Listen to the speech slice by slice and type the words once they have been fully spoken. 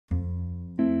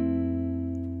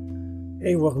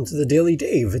Hey, welcome to the Daily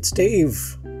Dave. It's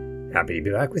Dave. Happy to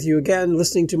be back with you again,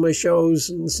 listening to my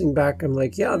shows and listening back. I'm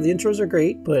like, yeah, the intros are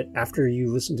great, but after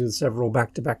you listen to several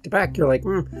back to back to back, you're like,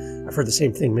 I've heard the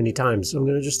same thing many times. So I'm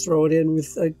going to just throw it in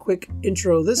with a quick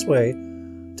intro this way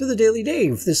to the Daily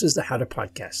Dave. This is the How to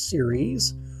Podcast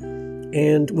series,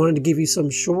 and wanted to give you some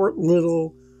short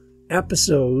little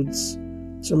episodes,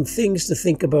 some things to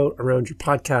think about around your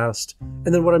podcast.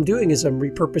 And then what I'm doing is I'm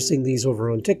repurposing these over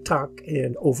on TikTok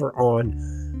and over on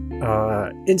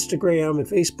Instagram and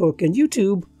Facebook and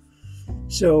YouTube.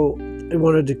 So I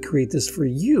wanted to create this for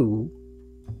you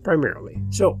primarily.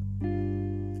 So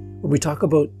when we talk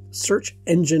about search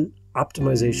engine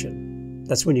optimization,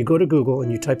 that's when you go to Google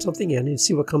and you type something in and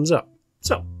see what comes up.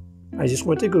 So I just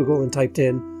went to Google and typed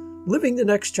in Living the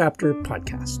Next Chapter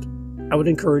podcast. I would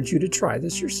encourage you to try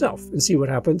this yourself and see what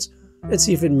happens and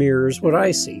see if it mirrors what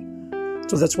I see.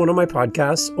 So that's one of my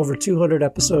podcasts, over 200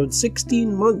 episodes,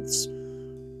 16 months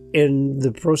in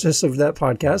the process of that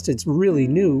podcast. It's really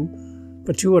new,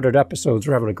 but 200 episodes.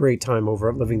 We're having a great time over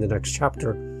at Living the Next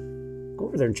Chapter. Go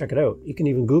over there and check it out. You can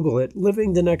even Google it,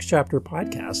 Living the Next Chapter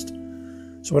podcast.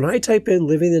 So when I type in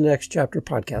Living the Next Chapter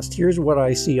podcast, here's what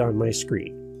I see on my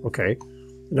screen, okay?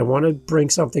 And I want to bring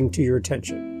something to your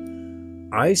attention.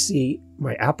 I see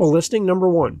my Apple listing, number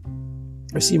 1.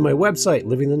 I see my website,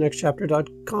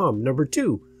 livingthenextchapter.com, number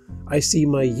 2. I see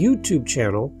my YouTube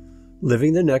channel,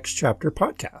 Living the Next Chapter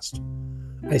podcast.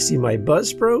 I see my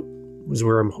Buzzsprout, was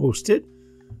where I'm hosted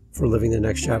for Living the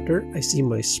Next Chapter. I see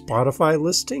my Spotify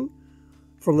listing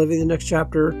for Living the Next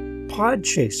Chapter,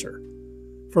 Podchaser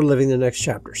for Living the Next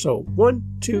Chapter. So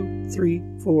 1, 2, 3,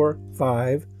 4,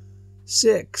 5,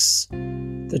 6.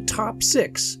 The top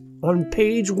 6 on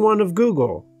page 1 of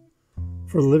Google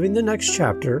for Living the Next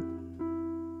Chapter,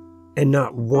 and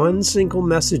not one single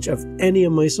message of any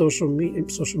of my social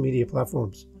media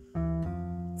platforms.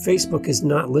 Facebook is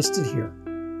not listed here.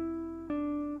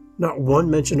 Not one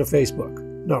mention of Facebook.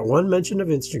 Not one mention of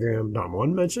Instagram. Not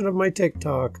one mention of my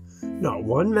TikTok. Not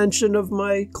one mention of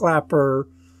my Clapper.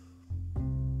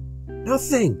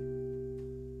 Nothing.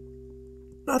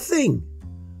 Nothing.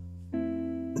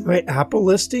 My Apple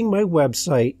listing, my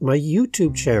website, my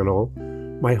YouTube channel,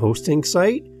 my hosting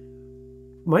site,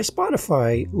 my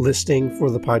Spotify listing for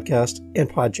the podcast, and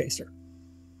Podchaser.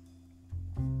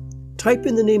 Type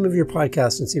in the name of your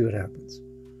podcast and see what happens.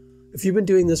 If you've been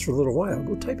doing this for a little while,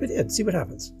 go type it in, see what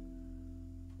happens.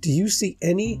 Do you see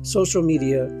any social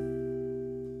media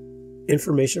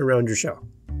information around your show?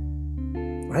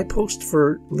 I post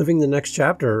for Living the Next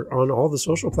Chapter on all the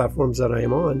social platforms that I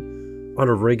am on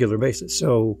a regular basis.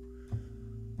 So,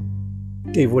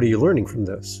 Dave, what are you learning from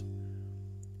this?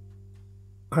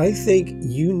 I think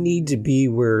you need to be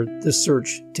where the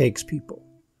search takes people.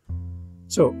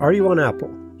 So, are you on Apple?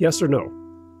 Yes or no?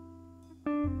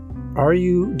 Do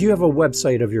you have a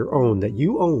website of your own that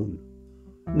you own?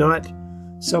 Not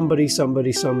somebody /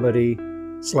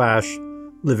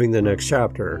 Living the Next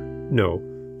Chapter. No,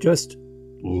 just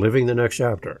Living the Next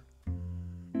Chapter.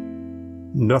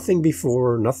 Nothing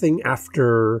before, nothing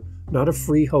after, not a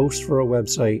free host for a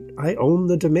website. I own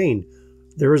the domain.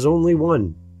 There is only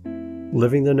one.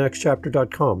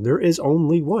 livingthenextchapter.com. There is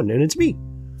only one, and it's me.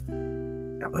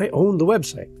 I own the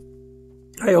website.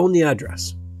 I own the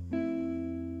address.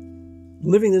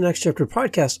 Living the Next Chapter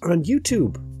podcast on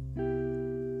YouTube.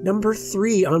 Number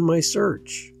 3 on my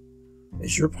search.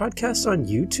 Is your podcast on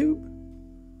YouTube?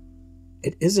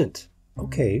 It isn't.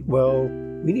 Okay, well,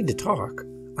 we need to talk.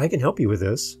 I can help you with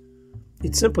this.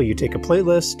 It's simple. You take a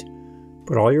playlist,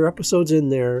 put all your episodes in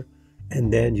there,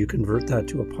 and then you convert that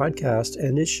to a podcast,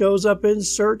 and it shows up in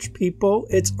search, people.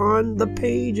 It's on the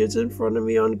page. It's in front of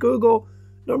me on Google.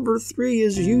 Number 3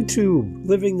 is YouTube,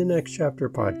 Living the Next Chapter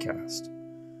podcast.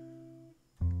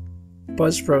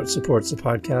 Buzzsprout supports the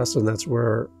podcast, and that's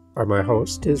where my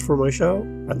host is for my show.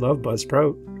 I love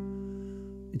Buzzsprout.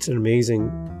 It's an amazing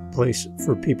place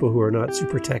for people who are not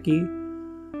super techie.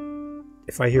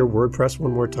 If I hear WordPress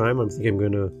one more time, I'm thinking I'm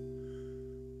going to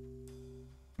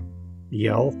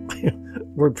yell.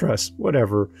 WordPress,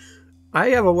 whatever. I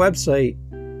have a website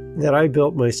that I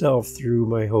built myself through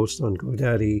my host on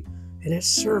GoDaddy, and it's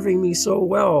serving me so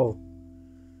well.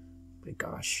 My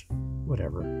gosh,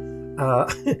 whatever.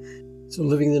 So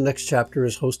Living the Next Chapter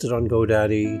is hosted on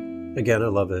GoDaddy. Again, I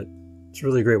love it. It's a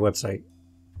really great website.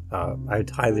 I'd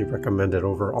highly recommend it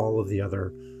over all of the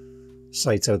other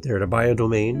sites out there. To buy a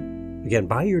domain, again,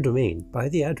 buy your domain, buy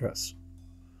the address.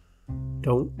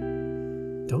 Don't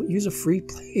use a free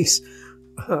place.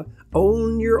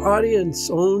 Own your audience,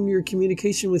 own your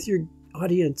communication with your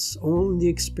audience, own the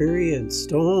experience.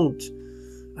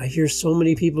 I hear so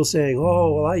many people saying,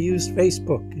 oh, well, I use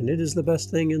Facebook and it is the best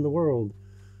thing in the world.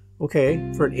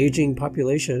 Okay, for an aging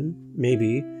population,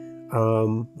 maybe.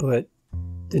 But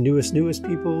the newest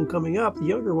people coming up, the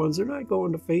younger ones, they're not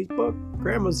going to Facebook.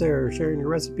 Grandma's there sharing her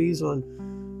recipes on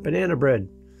banana bread.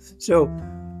 So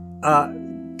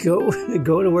go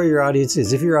to where your audience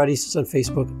is. If your audience is on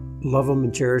Facebook, love them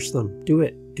and cherish them. Do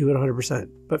it 100%.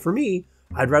 But for me,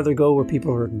 I'd rather go where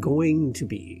people are going to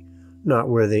be, not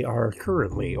where they are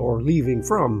currently or leaving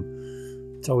from.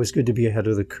 It's always good to be ahead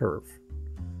of the curve.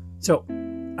 So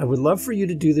I would love for you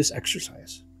to do this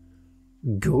exercise.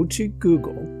 Go to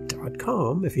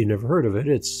google.com. If you've never heard of it,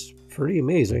 it's pretty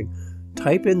amazing.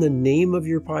 Type in the name of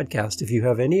your podcast if you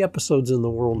have any episodes in the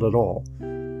world at all,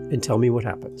 and tell me what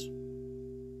happens.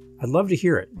 I'd love to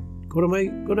hear it. Go to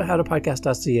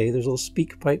howtopodcast.ca. There's a little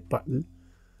speak pipe button,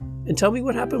 and tell me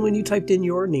what happened when you typed in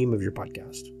your name of your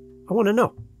podcast. I want to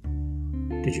know.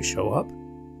 Did you show up?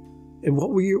 And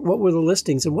what were the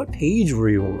listings and what page were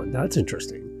you on? That's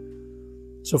interesting.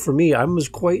 So for me, I was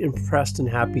quite impressed and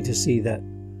happy to see that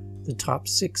the top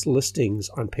 6 listings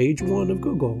on page 1 of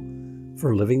Google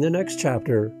for Living the Next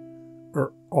Chapter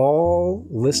are all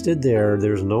listed there.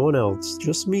 There's no one else,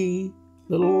 just me,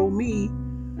 little old me,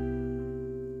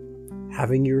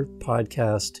 having your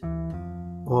podcast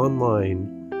online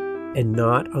and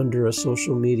not under a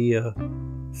social media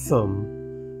thumb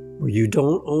where you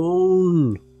don't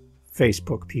own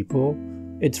Facebook, people.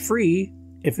 It's free.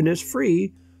 If it is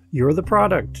free, you're the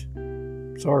product.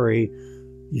 Sorry,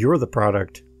 you're the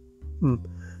product.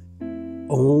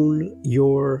 Own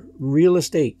your real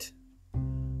estate.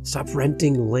 Stop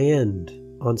renting land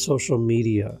on social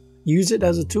media. Use it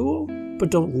as a tool,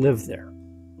 but don't live there.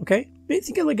 Okay? Maybe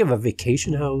think of a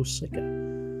vacation house, like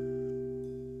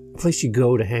a place you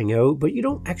go to hang out, but you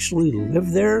don't actually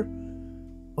live there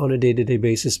on a day-to-day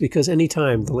basis, because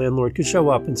anytime the landlord could show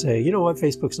up and say, you know what,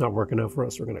 Facebook's not working out for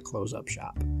us, we're going to close up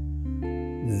shop.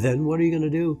 Then what are you going to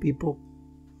do, people?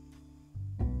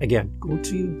 Again, go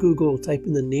to Google, type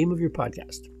in the name of your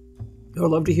podcast. I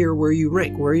would love to hear where you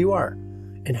rank, where you are,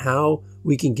 and how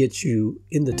we can get you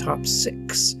in the top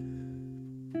 6.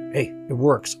 Hey, it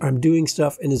works. I'm doing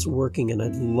stuff and it's working, and I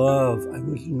would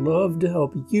love to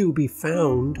help you be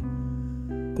found.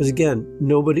 Because again,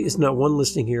 it's not one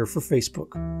listing here for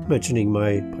Facebook mentioning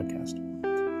my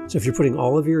podcast. So if you're putting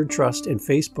all of your trust in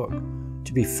Facebook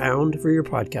to be found for your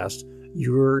podcast,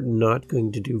 you're not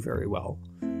going to do very well,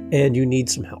 and you need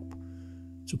some help.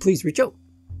 So please reach out.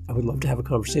 I would love to have a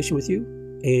conversation with you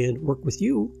and work with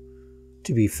you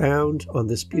to be found on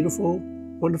this beautiful,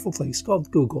 wonderful place called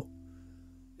Google,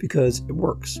 because it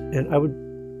works. And I would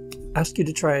ask you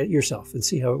to try it yourself and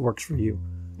see how it works for you.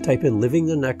 Type in Living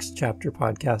the Next Chapter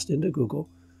podcast into Google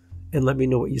and let me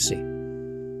know what you see.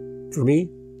 For me,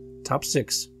 top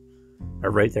 6 are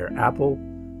right there. Apple,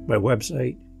 my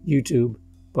website, YouTube,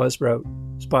 Buzzsprout,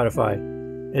 Spotify,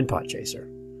 and Podchaser.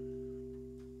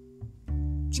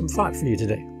 Some thought for you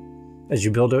today. As you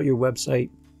build out your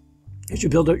website, as you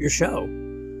build out your show,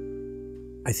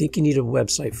 I think you need a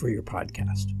website for your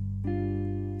podcast.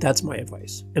 That's my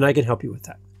advice, and I can help you with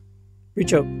that.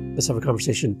 Reach out. Let's have a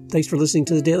conversation. Thanks for listening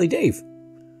to the Daily Dave.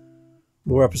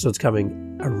 More episodes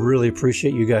coming. I really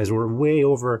appreciate you guys. We're way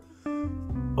over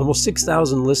almost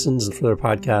 6,000 listens for their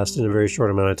podcast in a very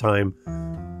short amount of time.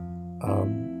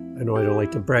 I know I don't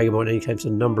like to brag about any types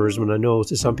of numbers, but I know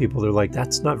to some people they're like,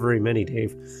 that's not very many,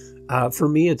 Dave. For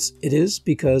me, it is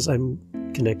because I'm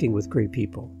connecting with great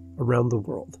people around the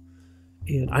world.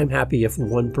 And I'm happy if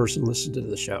one person listens to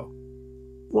the show.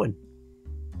 One.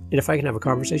 And if I can have a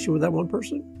conversation with that one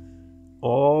person,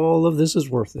 all of this is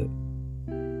worth it.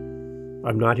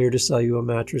 I'm not here to sell you a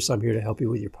mattress. I'm here to help you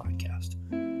with your podcast.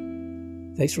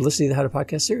 Thanks for listening to the How to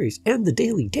Podcast series and the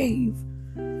Daily Dave.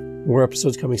 More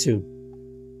episodes coming soon.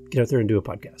 Get out there and do a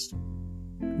podcast.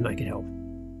 And I can help.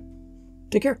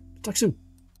 Take care. Talk soon.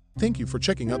 Thank you for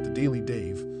checking out the Daily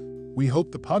Dave. We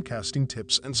hope the podcasting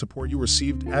tips and support you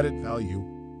received added value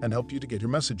and helped you to get your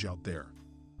message out there.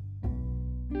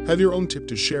 Have your own tip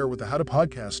to share with the How to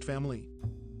Podcast family?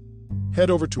 Head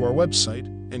over to our website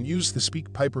and use the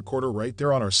SpeakPipe recorder right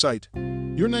there on our site.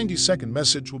 Your 90-second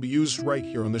message will be used right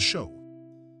here on the show.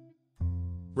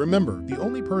 Remember, the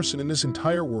only person in this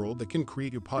entire world that can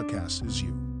create your podcast is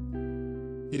you.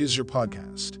 It is your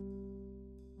podcast.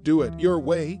 Do it your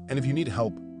way, and if you need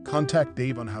help, contact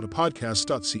Dave on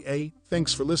howtopodcast.ca.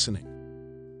 Thanks for listening.